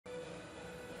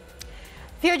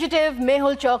Fugitive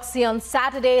Mehul Choksi on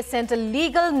Saturday sent a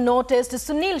legal notice to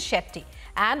Sunil Shetty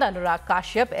and Anurag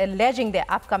Kashyap alleging their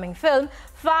upcoming film,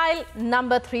 file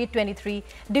number 323,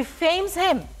 defames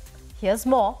him. Here's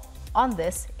more on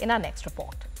this in our next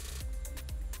report.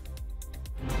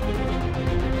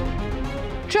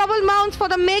 Trouble mounts for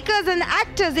the makers and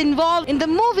actors involved in the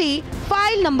movie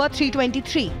File number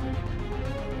 323.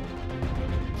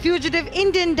 Fugitive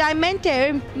Indian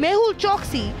diamante Mehul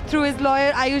Choksi, through his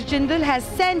lawyer Ayush Jindal, has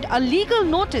sent a legal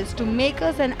notice to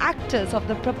makers and actors of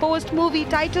the proposed movie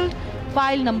titled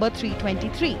File number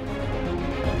 323.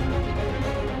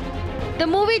 The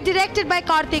movie, directed by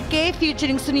Kartik K,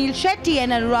 featuring Sunil Shetty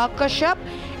and Anurag Kashyap,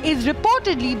 is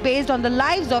reportedly based on the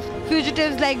lives of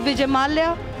fugitives like Vijay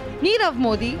Mallya, Nirav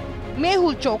Modi,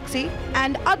 Mehul Choksi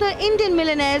and other Indian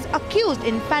millionaires accused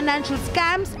in financial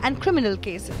scams and criminal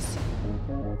cases.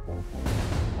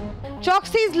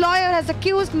 Choksi's lawyer has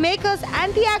accused makers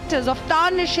and the actors of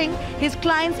tarnishing his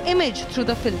client's image through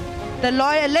the film. The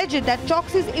lawyer alleged that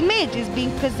Choksi's image is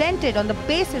being presented on the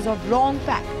basis of wrong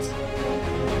facts.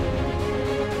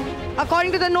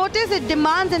 According to the notice, it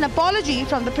demands an apology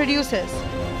from the producers.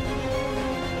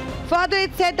 Further,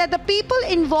 it said that the people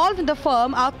involved in the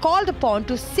firm are called upon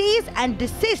to cease and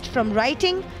desist from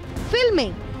writing,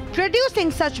 filming, producing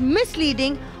such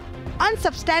misleading,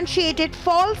 unsubstantiated,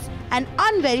 false and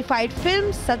unverified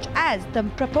films such as the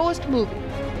proposed movie.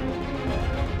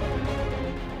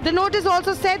 The notice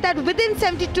also said that within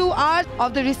 72 hours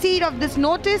of the receipt of this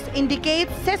notice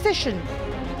indicates cessation.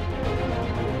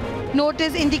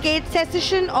 Notice indicates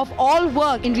cessation of all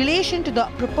work in relation to the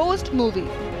proposed movie.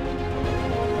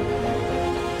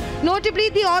 Notably,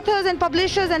 the authors and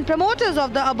publishers and promoters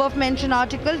of the above-mentioned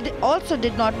article also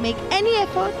did not make any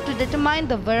effort to determine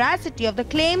the veracity of the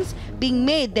claims being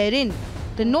made therein,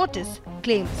 the notice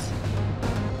claims.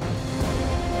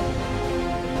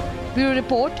 Bureau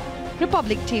Report,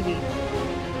 Republic TV.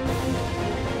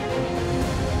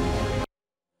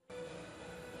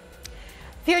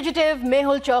 Fugitive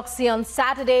Mehul Choksi on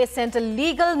Saturday sent a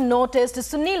legal notice to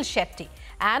Sunil Shetty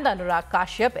and Anurag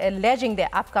Kashyap alleging their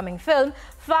upcoming film,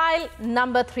 file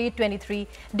number 323,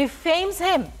 defames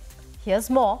him. Here's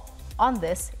more on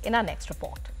this in our next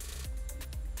report.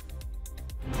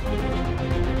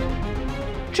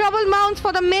 Trouble mounts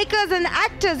for the makers and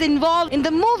actors involved in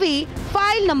the movie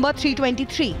File number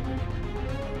 323.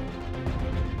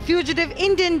 Fugitive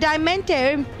Indian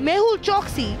diamante Mehul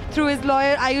Choksi, through his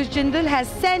lawyer Ayush Jindal, has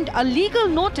sent a legal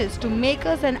notice to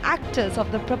makers and actors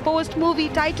of the proposed movie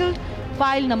titled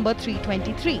File number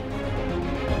 323.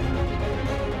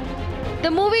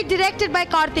 The movie, directed by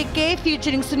Kartik K,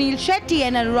 featuring Sunil Shetty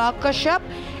and Anurag Kashyap,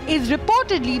 is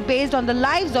reportedly based on the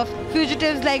lives of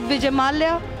fugitives like Vijay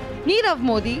Mallya, Nirav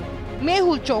Modi,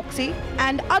 Mehul Choksi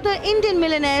and other Indian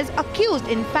millionaires accused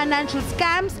in financial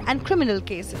scams and criminal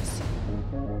cases.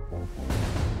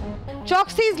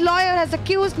 Choksi's lawyer has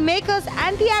accused makers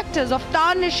and the actors of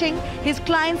tarnishing his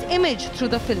client's image through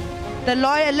the film. The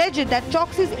lawyer alleged that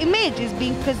Choksi's image is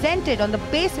being presented on the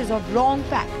basis of wrong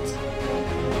facts.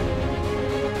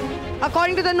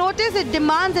 According to the notice, it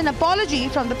demands an apology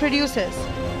from the producers.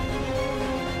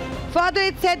 Further,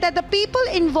 it said that the people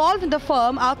involved in the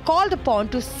firm are called upon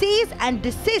to cease and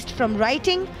desist from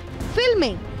writing,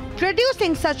 filming,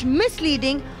 producing such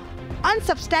misleading,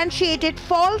 unsubstantiated,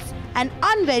 false and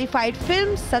unverified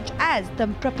films such as the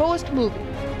proposed movie.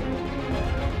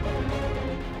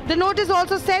 The notice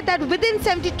also said that within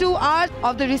 72 hours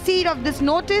of the receipt of this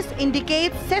notice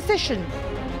indicates cessation.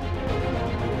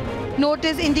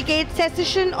 Notice indicates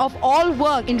cessation of all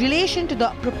work in relation to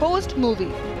the proposed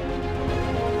movie.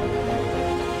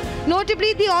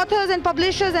 Notably, the authors and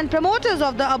publishers and promoters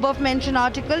of the above-mentioned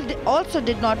article also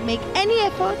did not make any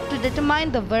effort to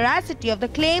determine the veracity of the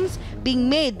claims being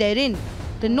made therein,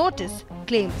 the notice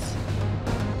claims.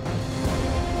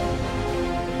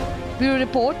 Bureau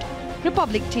Report,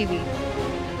 Republic TV.